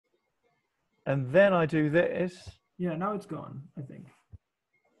and then I do this. Yeah, now it's gone, I think.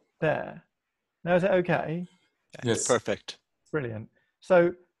 There. Now is it okay? Yes. Perfect. Brilliant.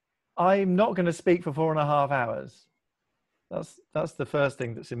 So I'm not going to speak for 4.5 hours. That's the first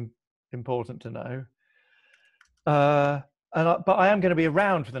thing that's important to know. But I am going to be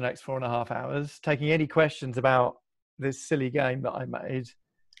around for the next 4.5 hours, taking any questions about this silly game that I made,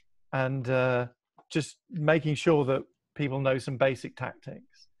 and just making sure that people know some basic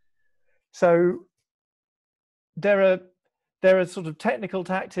tactics. So there are sort of technical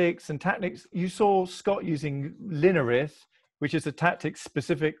tactics and tactics. You saw Scott using linearith, which is a tactic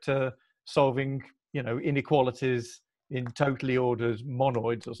specific to solving, inequalities in totally ordered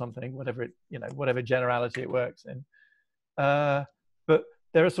monoids or something, whatever generality it works in. But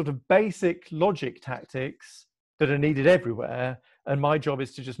there are sort of basic logic tactics that are needed everywhere. And my job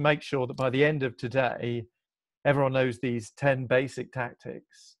is to just make sure that by the end of today, everyone knows these 10 basic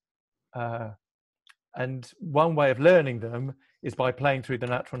tactics. And one way of learning them is by playing through the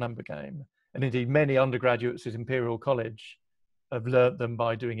natural number game. And indeed, many undergraduates at Imperial College have learnt them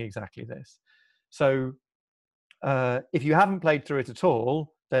by doing exactly this. So if you haven't played through it at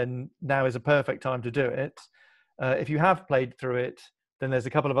all, then now is a perfect time to do it. If you have played through it, then there's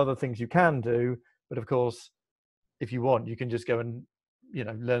a couple of other things you can do. But of course, if you want, you can just go and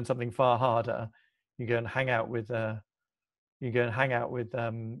learn something far harder. You go and hang out with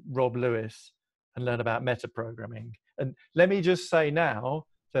Rob Lewis and learn about metaprogramming. And let me just say now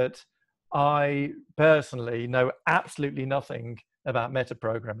that I personally know absolutely nothing about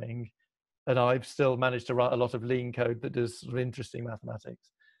metaprogramming, and I've still managed to write a lot of lean code that does sort of interesting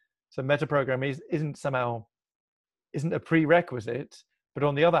mathematics. So metaprogramming isn't a prerequisite, but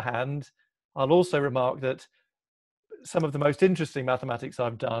on the other hand, I'll also remark that some of the most interesting mathematics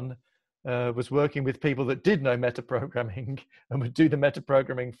I've done was working with people that did know metaprogramming and would do the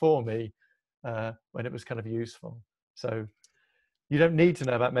metaprogramming for me when it was kind of useful. So you don't need to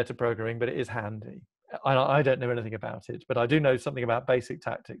know about metaprogramming, but it is handy. I don't know anything about it, but I do know something about basic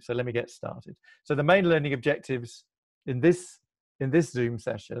tactics. So let me get started. So the main learning objectives in this Zoom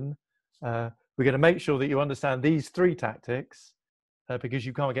session, we're going to make sure that you understand these 3 tactics because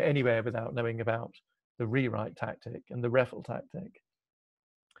you can't get anywhere without knowing about the rewrite tactic and the REFL tactic.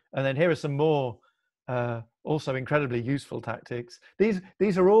 And then here are some more also incredibly useful tactics.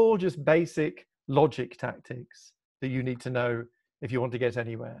 These are all just basic logic tactics that you need to know if you want to get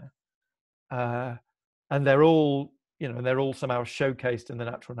anywhere. And they're all somehow showcased in the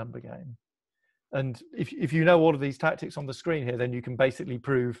natural number game. And if you know all of these tactics on the screen here, then you can basically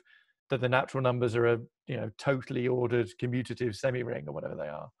prove that the natural numbers are a totally ordered commutative semi-ring or whatever they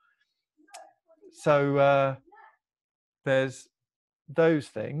are. So there's those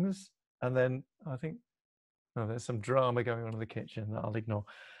things, and then I think there's some drama going on in the kitchen that I'll ignore.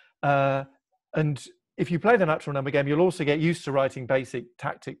 And if you play the natural number game, you'll also get used to writing basic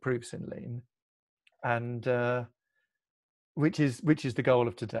tactic proofs in Lean, and which is the goal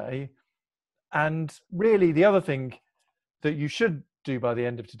of today. And really, the other thing that you should do by the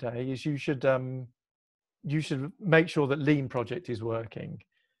end of today is you should make sure that Lean Project is working,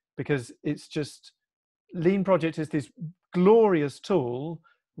 because it's just Lean Project is this glorious tool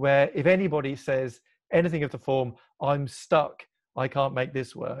where if anybody says anything of the form, "I'm stuck, I can't make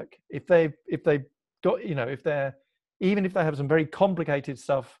this work," if they've got, even if they have some very complicated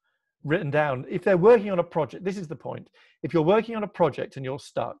stuff written down, if they're working on a project, this is the point. If you're working on a project and you're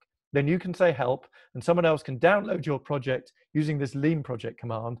stuck, then you can say help, and someone else can download your project using this Lean Project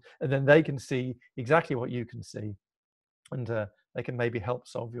command, and then they can see exactly what you can see, and they can maybe help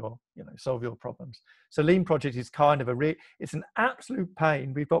solve your problems. So Lean Project is kind of it's an absolute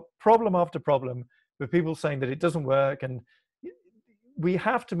pain. We've got problem after problem with people saying that it doesn't work, and we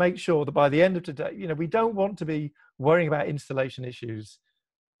have to make sure that by the end of today, we don't want to be worrying about installation issues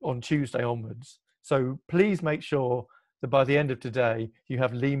on Tuesday onwards. So please make sure that by the end of today, you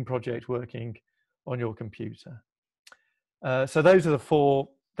have Lean Project working on your computer. So those are the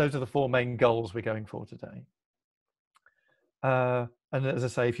four main goals we're going for today. And as I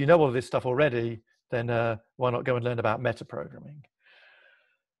say, if you know all of this stuff already, then why not go and learn about metaprogramming?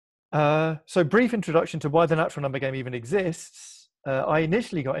 So brief introduction to why the natural number game even exists. I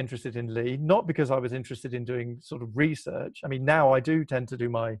initially got interested in Lean, not because I was interested in doing sort of research. I mean, now I do tend to do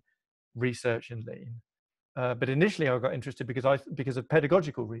my research in Lean. But initially I got interested because of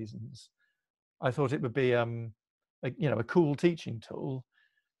pedagogical reasons. I thought it would be a cool teaching tool.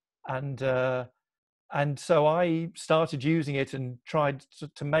 And so I started using it and tried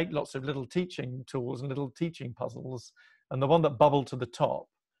to make lots of little teaching tools and little teaching puzzles. And the one that bubbled to the top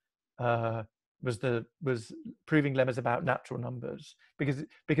was proving lemmas about natural numbers,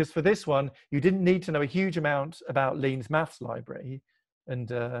 because for this one you didn't need to know a huge amount about Lean's maths library.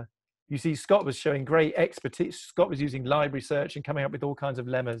 And you see Scott was showing great expertise. Scott was using library search and coming up with all kinds of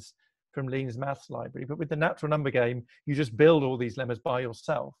lemmas from Lean's maths library. But with the natural number game, you just build all these lemmas by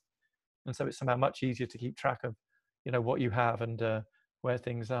yourself, and so it's somehow much easier to keep track of, you know, what you have and where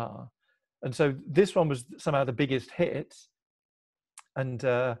things are. And so this one was somehow the biggest hit, and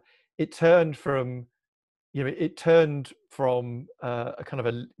it turned from, you know, a kind of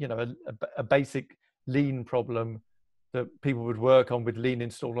a, you know, a basic Lean problem that people would work on with Lean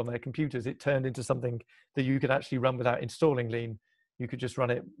installed on their computers. It turned into something that you could actually run without installing Lean. You could just run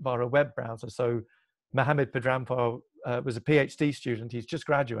it via a web browser. So Mohammed Padrampour was a PhD student. He's just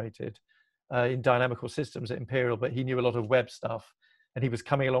graduated in dynamical systems at Imperial, but he knew a lot of web stuff, and he was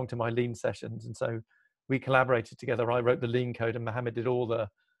coming along to my Lean sessions. And so we collaborated together. I wrote the Lean code and Mohammed did all the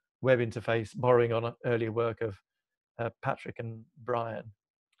web interface, borrowing on earlier work of Patrick and Brian.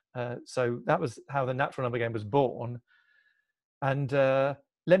 So that was how the natural number game was born. And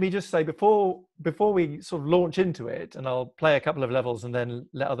let me just say, before we sort of launch into it, and I'll play a couple of levels and then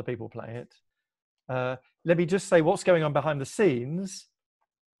let other people play it, let me just say what's going on behind the scenes.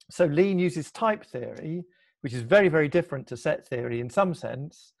 So Lean uses type theory, which is very, very different to set theory in some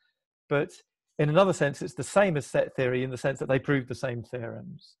sense, but in another sense, it's the same as set theory in the sense that they prove the same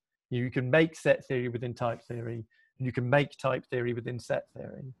theorems. You can make set theory within type theory, and you can make type theory within set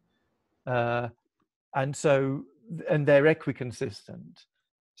theory. And so, and they're equiconsistent.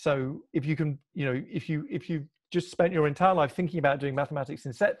 So if you can, you know, if you just spent your entire life thinking about doing mathematics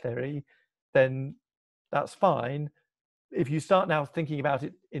in set theory, then that's fine. If you start now thinking about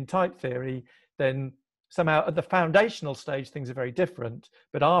it in type theory, then somehow at the foundational stage, things are very different.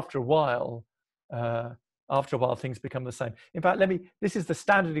 But after a while, things become the same. In fact, this is the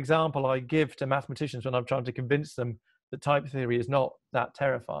standard example I give to mathematicians when I'm trying to convince them that type theory is not that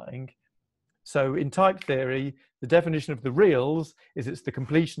terrifying. So in type theory, the definition of the reals is it's the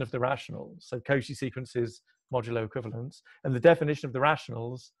completion of the rationals. So Cauchy sequences, modulo equivalence. And the definition of the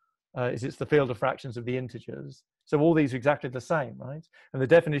rationals is it's the field of fractions of the integers. So all these are exactly the same, right? And the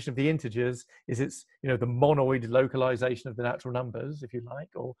definition of the integers is it's, you know, the monoid localization of the natural numbers, if you like,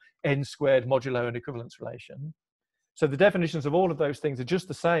 or n squared modulo and equivalence relation. So the definitions of all of those things are just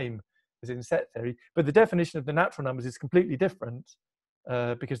the same as in set theory, but the definition of the natural numbers is completely different,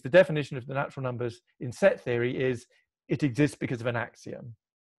 because the definition of the natural numbers in set theory is it exists because of an axiom.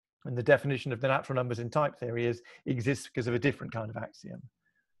 And the definition of the natural numbers in type theory is it exists because of a different kind of axiom.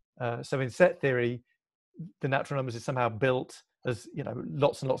 So in set theory, the natural numbers is somehow built as, you know,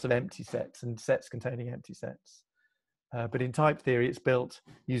 lots and lots of empty sets and sets containing empty sets. But in type theory, it's built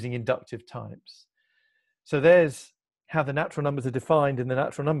using inductive types. So there's how the natural numbers are defined in the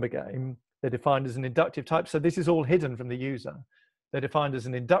natural number game. They're defined as an inductive type. So this is all hidden from the user. They're defined as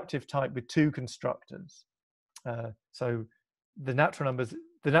an inductive type with two constructors. So the natural numbers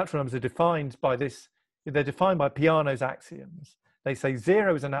are defined by this. They're defined by Peano's axioms. They say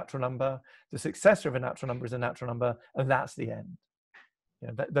 0 is a natural number, the successor of a natural number is a natural number, and that's the end. You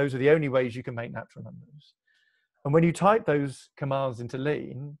know, those are the only ways you can make natural numbers. And when you type those commands into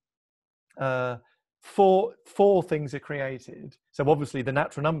Lean, four things are created. So obviously the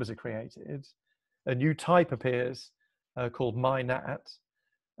natural numbers are created. A new type appears called mynat,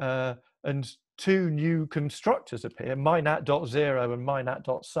 and two new constructors appear, mynat.0 and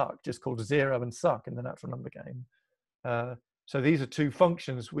mynat.suck, just called 0 and suck in the natural number game. So these are two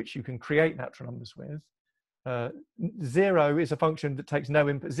functions which you can create natural numbers with. 0 is a function that takes no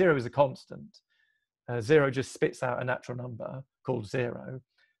input. 0 is a constant. 0 just spits out a natural number called 0.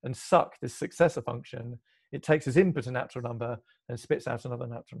 And suck, this successor function, it takes as input a natural number and spits out another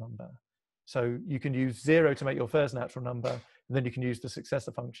natural number. So you can use 0 to make your first natural number, and then you can use the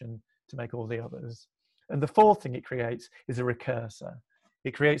successor function to make all the others. And the fourth thing it creates is a recursor.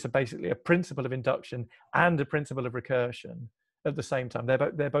 It creates basically a principle of induction and a principle of recursion at the same time.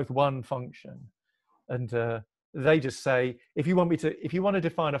 They're both one function. And they just say, if you want to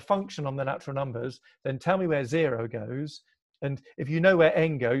define a function on the natural numbers, then tell me where 0 goes. And if you know where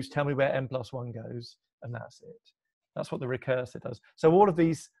n goes, tell me where n plus 1 goes. And that's it. That's what the recursor does. So all of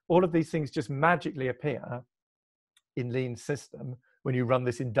these things just magically appear in Lean's system when you run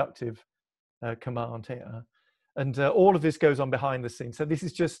this inductive command here. And all of this goes on behind the scenes. So this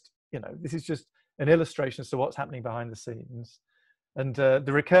is just, this is just an illustration as to what's happening behind the scenes. And the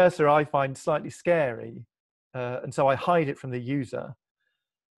recursor I find slightly scary. And so I hide it from the user.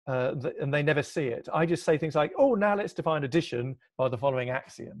 And they never see it. I just say things like, oh, now let's define addition by the following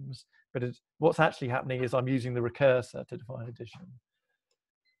axioms. But what's actually happening is I'm using the recursor to define addition.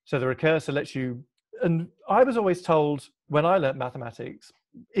 So the recursor lets you, and I was always told when I learnt mathematics,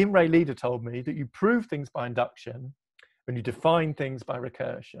 Imre Leader told me that you prove things by induction when you define things by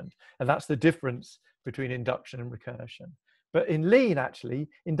recursion. And that's the difference between induction and recursion. But in Lean, actually,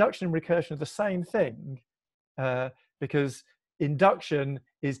 induction and recursion are the same thing, because induction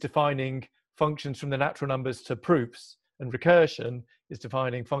is defining functions from the natural numbers to proofs, and recursion is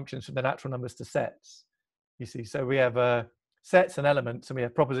defining functions from the natural numbers to sets. You see, so we have sets and elements, and we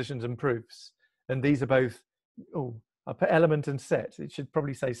have propositions and proofs. And these are both, oh, I'll put element and set. It should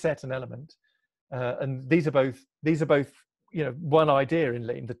probably say set and element. And these are both, you know, one idea in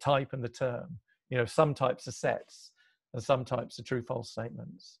Lean, the type and the term. You know, some types are sets and some types are true-false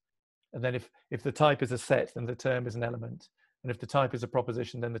statements. And then if the type is a set, then the term is an element. And if the type is a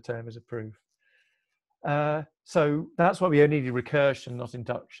proposition, then the term is a proof. So that's why we only need recursion, not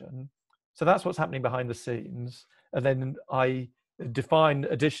induction. So that's what's happening behind the scenes. And then I define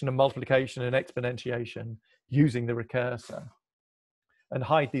addition and multiplication and exponentiation using the recursor, and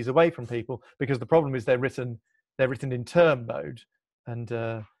hide these away from people, because the problem is they're written in term mode, and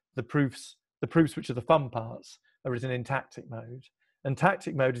the proofs which are the fun parts are written in tactic mode. And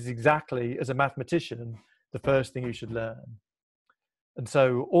tactic mode is exactly, as a mathematician, the first thing you should learn. And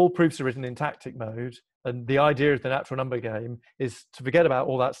so all proofs are written in tactic mode, and the idea of the natural number game is to forget about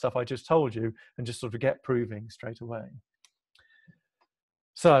all that stuff I just told you and just sort of get proving straight away.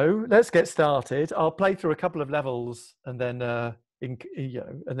 So let's get started. I'll play through a couple of levels, and then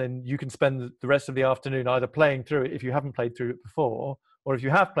and then you can spend the rest of the afternoon either playing through it if you haven't played through it before, or if you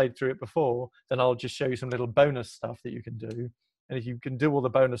have played through it before, then I'll just show you some little bonus stuff that you can do. And if you can do all the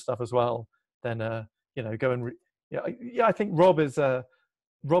bonus stuff as well, then you know, go and I think Rob has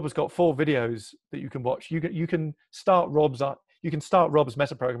got 4 videos that you can watch. You can start Rob's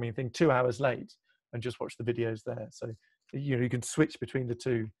metaprogramming thing 2 hours late and just watch the videos there. So you know, you can switch between the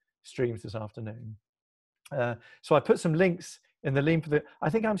 2 streams this afternoon. So I put some links in the link for the. I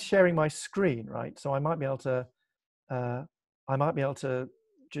think I'm sharing my screen, right? So I might be able to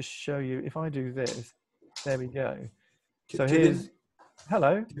just show you if I do this. There we go. So here's.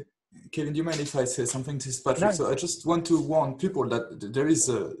 Hello. Kevin, do you mind if I say something to Patrick? No. So I just want to warn people that there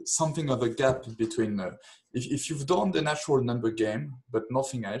is something of a gap between if you've done the natural number game but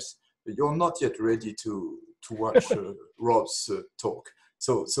nothing else, you're not yet ready to watch Rob's talk.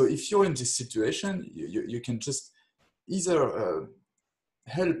 So if you're in this situation, you can just either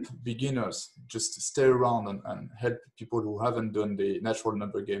help beginners, just stay around and help people who haven't done the natural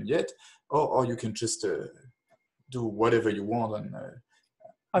number game yet, or you can just do whatever you want and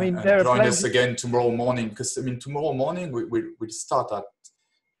I mean, and join us again tomorrow morning, because I mean tomorrow morning we'll start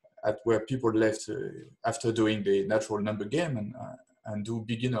at where people left after doing the natural number game and do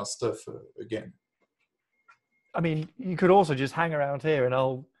beginner stuff again. I mean, you could also just hang around here, and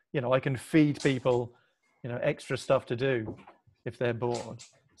I can feed people, extra stuff to do if they're bored.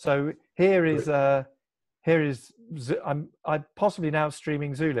 So I'm possibly now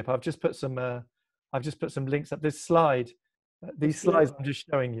streaming Zulip. I've just put some links up. This slide. These slides I'm just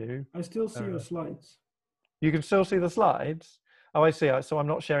showing you. I still see your slides. You can still see the slides? Oh, I see. So I'm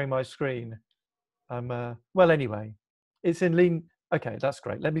not sharing my screen. Well, anyway, it's in Lean. Okay, that's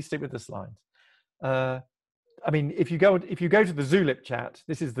great. Let me stick with the slides. I mean, if you go to the Zulip chat,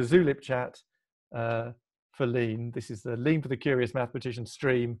 this is the Zulip chat for Lean. This is the Lean for the Curious Mathematician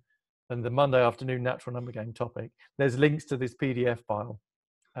stream and the Monday afternoon natural number game topic. There's links to this PDF file.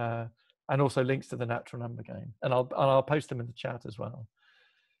 And also links to the natural number game, and I'll post them in the chat as well.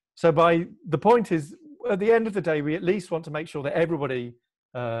 So the point is, at the end of the day, we at least want to make sure that everybody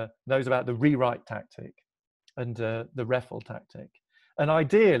knows about the rewrite tactic and the REFL tactic, and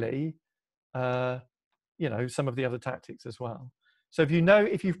ideally, some of the other tactics as well. So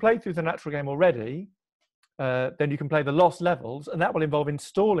if you've played through the natural game already, then you can play the lost levels, and that will involve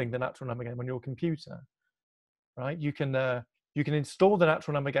installing the natural number game on your computer, right? You can install the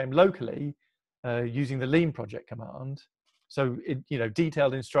natural number game locally using the Lean project command. So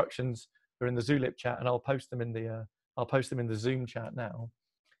detailed instructions are in the Zulip chat, and I'll post them in the Zoom chat now.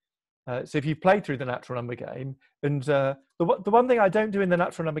 So if you've played through the natural number game, and the one thing I don't do in the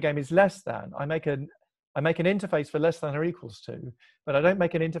natural number game is less than. I make an interface for less than or equals to, but I don't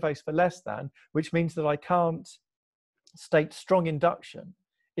make an interface for less than, which means that I can't state strong induction.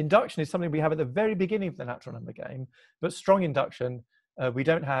 Induction is something we have at the very beginning of the natural number game, but strong induction we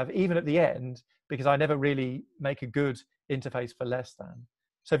don't have even at the end, because I never really make a good interface for less than.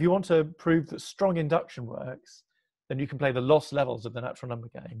 So if you want to prove that strong induction works, then you can play the lost levels of the natural number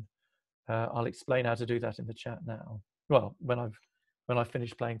game. I'll explain how to do that in the chat now. Well, when I've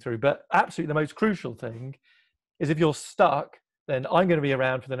finished playing through. But absolutely the most crucial thing is, if you're stuck, then I'm going to be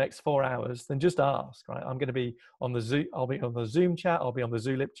around for the next 4 hours, then just ask, right? I'm going to be on the Zoom, I'll be on the Zoom chat, I'll be on the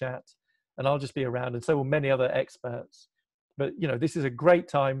Zulip chat, and I'll just be around, and so will many other experts. But, you know, this is a great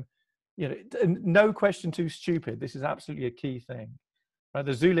time, you know, no question too stupid. This is absolutely a key thing, right?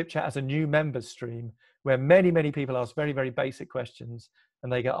 The Zulip chat has a new members stream where many, many people ask very, very basic questions,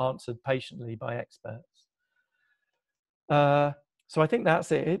 and they get answered patiently by experts. So I think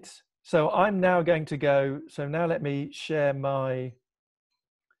that's it. So I'm now going to go, so now let me share my,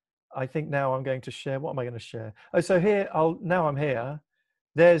 I think now I'm going to share, what am I going to share? Oh, so here, now I'm here.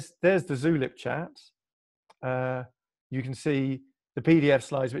 There's the Zulip chat. You can see the PDF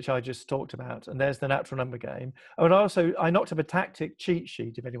slides, which I just talked about, and there's the natural number game. Oh, and I knocked up a tactic cheat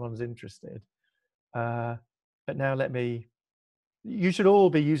sheet if anyone's interested. But now you should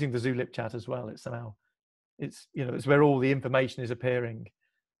all be using the Zulip chat as well. It's where all the information is appearing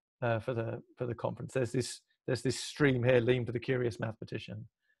for the conference. There's this stream here, Lean for the Curious Mathematician,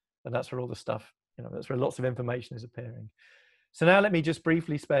 and that's where all the stuff, that's where lots of information is appearing. So now let me just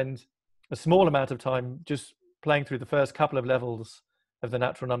briefly spend a small amount of time just playing through the first couple of levels of the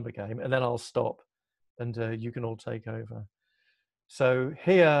natural number game, and then I'll stop, and you can all take over. So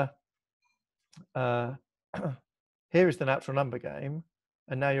here is the natural number game,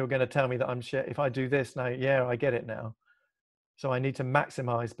 and now you're going to tell me that if I do this now, yeah, I get it now. So I need to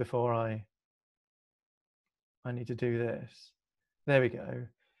maximize before I need to do this. There we go.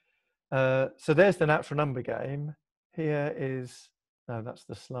 So there's the natural number game. Here is, no, that's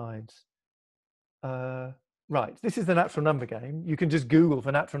the slides. Right, this is the natural number game. You can just Google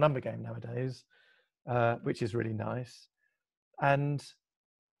for natural number game nowadays, which is really nice. And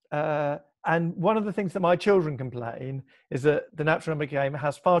one of the things that my children complain is that the natural number game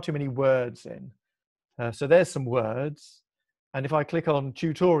has far too many words in. So there's some words. And if I click on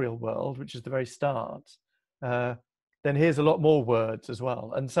tutorial world, which is the very start, then here's a lot more words as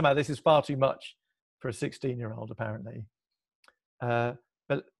well. And somehow this is far too much for a 16-year-old, apparently. But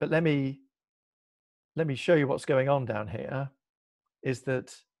let me show you what's going on down here. Is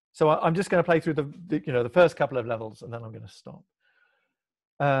that, so I'm just going to play through the first couple of levels, and then I'm going to stop.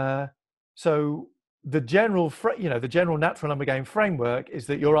 So the general natural number game framework is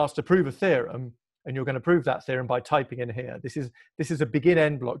that you're asked to prove a theorem, and you're going to prove that theorem by typing in here. This is a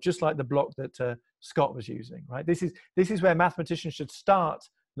begin-end block, just like the block that Scott was using, right? This is where mathematicians should start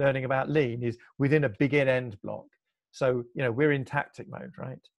learning about Lean, is within a begin-end block. So we're in tactic mode,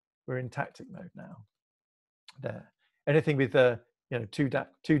 right? We're in tactic mode now. There. Anything with two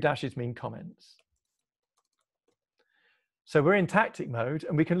dashes mean comments. So we're in tactic mode,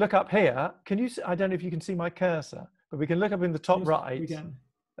 and we can look up here. Can you? I don't know if you can see my cursor, but we can look up in the top right,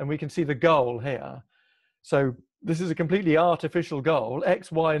 and we can see the goal here. So this is a completely artificial goal: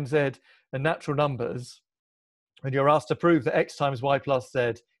 x, y, and z are natural numbers, and you're asked to prove that x times y plus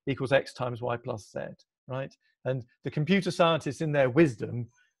z equals x times y plus z, right? And the computer scientists, in their wisdom,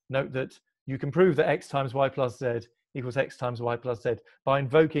 note that you can prove that x times y plus z equals x times y plus z by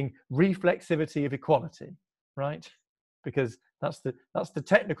invoking reflexivity of equality, right? Because that's the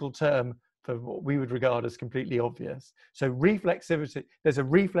technical term for what we would regard as completely obvious. So reflexivity, there's a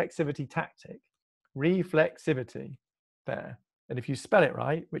reflexivity tactic. Reflexivity there. And if you spell it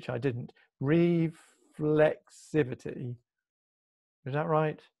right, which I didn't, reflexivity, is that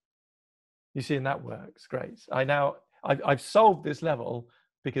right? You see, and that works, great. I've solved this level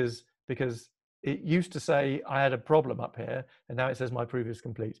because it used to say I had a problem up here, and now it says my proof is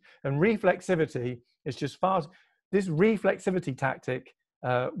complete. And reflexivity is just fast. This reflexivity tactic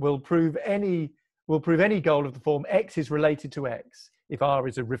will prove any goal of the form x is related to x if R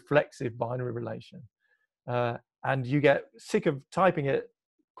is a reflexive binary relation. And you get sick of typing it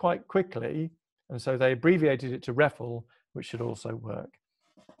quite quickly, and so they abbreviated it to REFL, which should also work.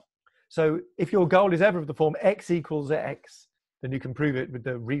 So if your goal is ever of the form x equals x, then you can prove it with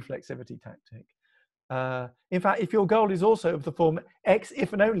the reflexivity tactic. In fact, if your goal is also of the form x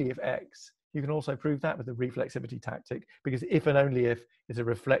if and only if x, you can also prove that with the reflexivity tactic, because if and only if is a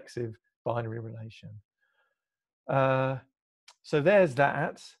reflexive binary relation. So there's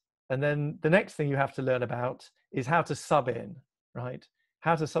that. And then the next thing you have to learn about is how to sub in, right?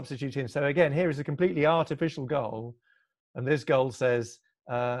 How to substitute in. So again, here is a completely artificial goal. And this goal says,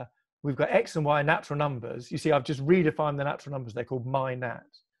 we've got x and y natural numbers. You see, I've just redefined the natural numbers. They're called my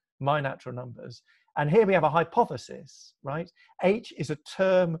natural numbers. And here we have a hypothesis, right? H is a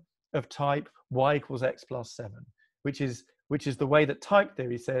term of type y equals x plus 7, which is the way that type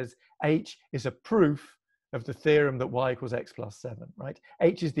theory says H is a proof of the theorem that y equals x plus 7, right?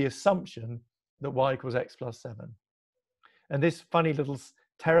 H is the assumption that y equals x plus 7. And this funny little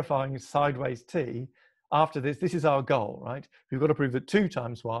terrifying sideways t, after this, this is our goal, right? We've got to prove that 2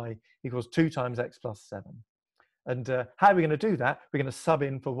 times y equals 2 times x plus 7. And how are we going to do that? We're going to sub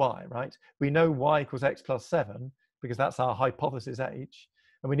in for y, right? We know y equals x plus 7 because that's our hypothesis h.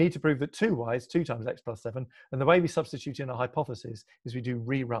 And we need to prove that 2y is 2 times x plus 7. And the way we substitute in a hypothesis is we do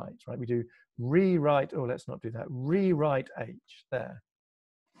rewrite, right? We do rewrite, oh, let's not do that, rewrite h there.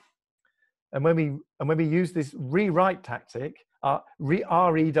 And when we use this rewrite tactic,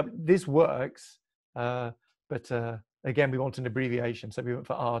 this works, but again, we want an abbreviation, so we went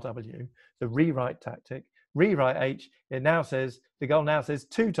for RW, the rewrite tactic. Rewrite h, it now says, the goal now says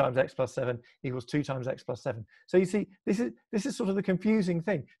 2 times x plus 7 equals 2 times x plus 7. So you see, this is sort of the confusing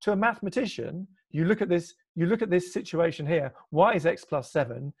thing. To a mathematician, you look at this situation here, y is x plus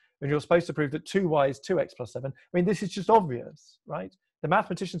 7, and you're supposed to prove that 2y is 2x plus 7. I mean, this is just obvious, right? The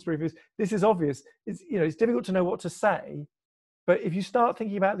mathematician's proof is, this is obvious. It's, you know, it's difficult to know what to say, but if you start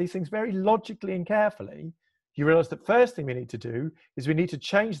thinking about these things very logically and carefully, you realize that first thing we need to do is we need to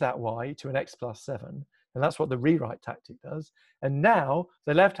change that y to an x plus 7. And that's what the rewrite tactic does. And now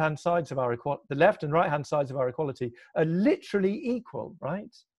the left-hand sides of our the left and right-hand sides of our equality are literally equal,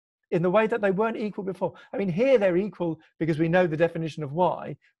 right? In the way that they weren't equal before. I mean, here they're equal because we know the definition of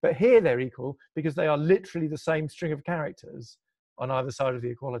y, but here they're equal because they are literally the same string of characters on either side of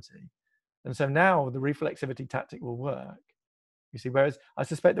the equality. And so now the reflexivity tactic will work. You see, whereas I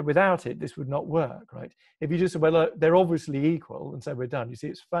suspect that without it, this would not work, right? If you just say, well, they're obviously equal, and so we're done. You see,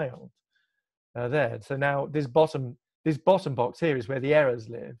 it's failed. There. So now this bottom box here is where the errors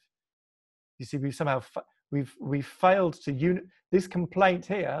live. You see, we've somehow we've failed to this complaint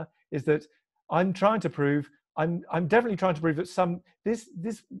here is that I'm definitely trying to prove that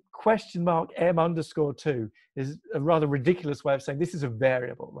this question mark m underscore 2 is a rather ridiculous way of saying this is a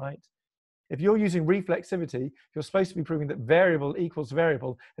variable, right? If you're using reflexivity, you're supposed to be proving that variable equals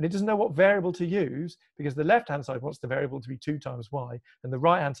variable, and it doesn't know what variable to use because the left-hand side wants the variable to be 2 times y, and the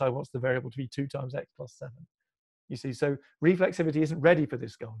right-hand side wants the variable to be 2 times x plus 7. You see, so reflexivity isn't ready for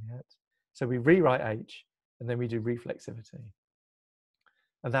this goal yet. So we rewrite h, and then we do reflexivity.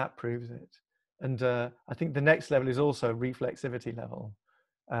 And that proves it. And I think the next level is also reflexivity level.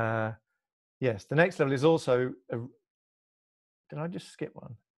 Yes, the next level is also, did I just skip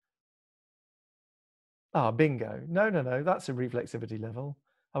one? Ah, bingo. No, that's a reflexivity level.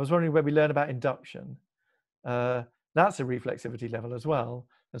 I was wondering where we learn about induction. That's a reflexivity level as well.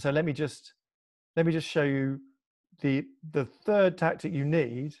 And so let me just show you the third tactic you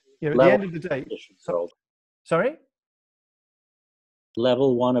need. You know, at the end of the day. Sorry?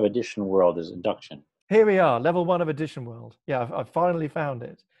 Level 1 of addition world is induction. Here we are, level 1 of addition world. Yeah, I've finally found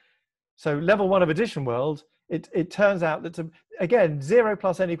it. So level 1 of addition world, it turns out that, again, 0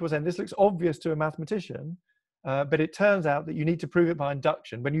 plus n equals n, this looks obvious to a mathematician, but it turns out that you need to prove it by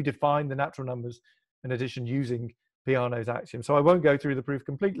induction when you define the natural numbers in addition using Peano's axiom. So I won't go through the proof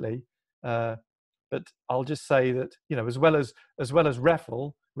completely, but I'll just say that, you know, as well as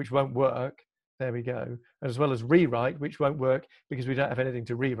REFL, which won't work, there we go, and as well as rewrite, which won't work because we don't have anything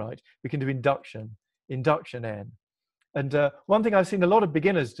to rewrite, we can do induction n. And one thing I've seen a lot of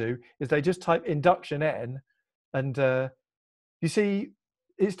beginners do is they just type induction n, and you see,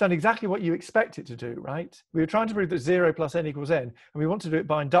 it's done exactly what you expect it to do, right? We were trying to prove that 0 plus n equals n, and we want to do it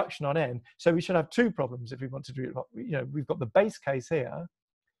by induction on n. So we should have 2 problems if we want to do it. You know, we've got the base case here,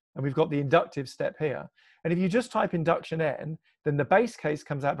 and we've got the inductive step here. And if you just type induction n, then the base case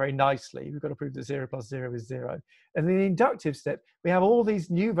comes out very nicely. We've got to prove that 0 plus 0 is 0. And in the inductive step, we have all these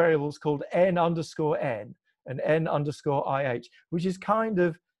new variables called n underscore n and n underscore ih, which is kind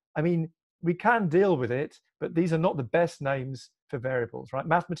of, I mean, we can deal with it, but these are not the best names for variables, right?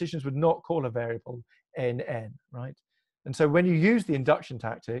 Mathematicians would not call a variable nn, right? And so when you use the induction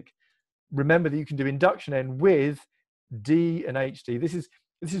tactic, remember that you can do induction n with d and hd. This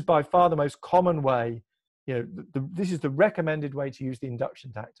is by far the most common way. You know, this is the recommended way to use the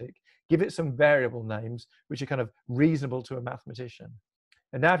induction tactic. Give it some variable names which are kind of reasonable to a mathematician.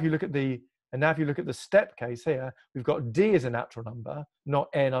 And now if you look at the step case here, we've got d as a natural number, not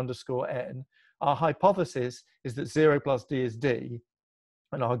n underscore n. Our hypothesis is that 0 plus d is d,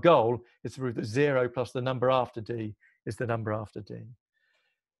 and our goal is to prove that 0 plus the number after d is the number after d.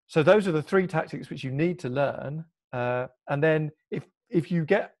 So those are the 3 tactics which you need to learn. And then if you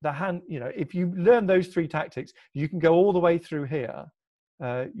get the hand, you know, if you learn those 3 tactics, you can go all the way through here.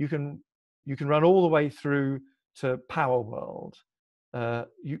 You can run all the way through to Power World.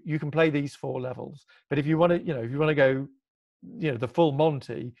 You can play these 4 levels, but if you want to, you know, if you want to go, you know, the full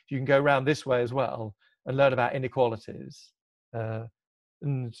Monty, you can go around this way as well and learn about inequalities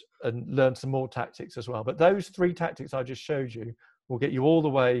and learn some more tactics as well. But those 3 tactics I just showed you will get you all the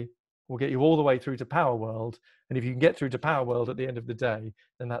way will get you all the way through to Power World. And if you can get through to Power World at the end of the day,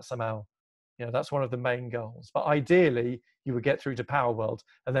 then that's somehow, that's one of the main goals. But ideally, you would get through to Power World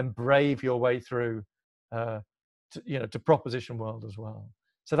and then brave your way through, to Proposition World as well.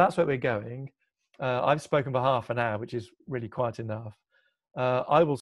 So that's where we're going. I've spoken for half an hour, which is really quite enough. I will